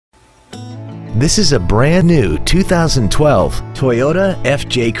This is a brand new 2012 Toyota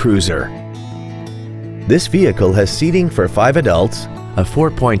FJ Cruiser. This vehicle has seating for 5 adults, a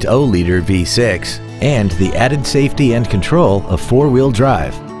 4.0-liter V6, and the added safety and control of 4-wheel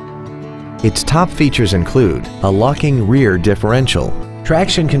drive. Its top features include a locking rear differential,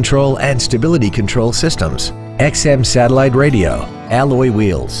 traction control and stability control systems, XM satellite radio, alloy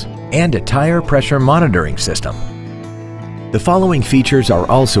wheels, and a tire pressure monitoring system. The following features are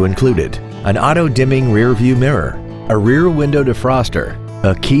also included: an auto-dimming rear-view mirror, a rear window defroster,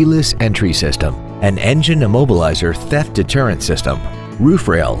 a keyless entry system, an engine immobilizer theft deterrent system, roof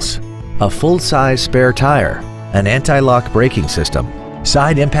rails, a full-size spare tire, an anti-lock braking system,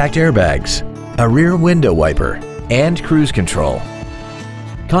 side impact airbags, a rear window wiper, and cruise control.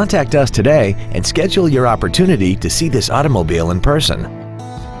 Contact us today and schedule your opportunity to see this automobile in person.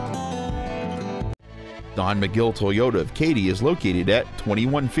 Don McGill Toyota of Katy is located at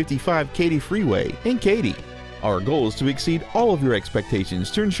 2155 Katy Freeway in Katy. Our goal is to exceed all of your expectations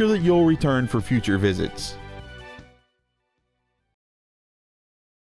to ensure that you'll return for future visits.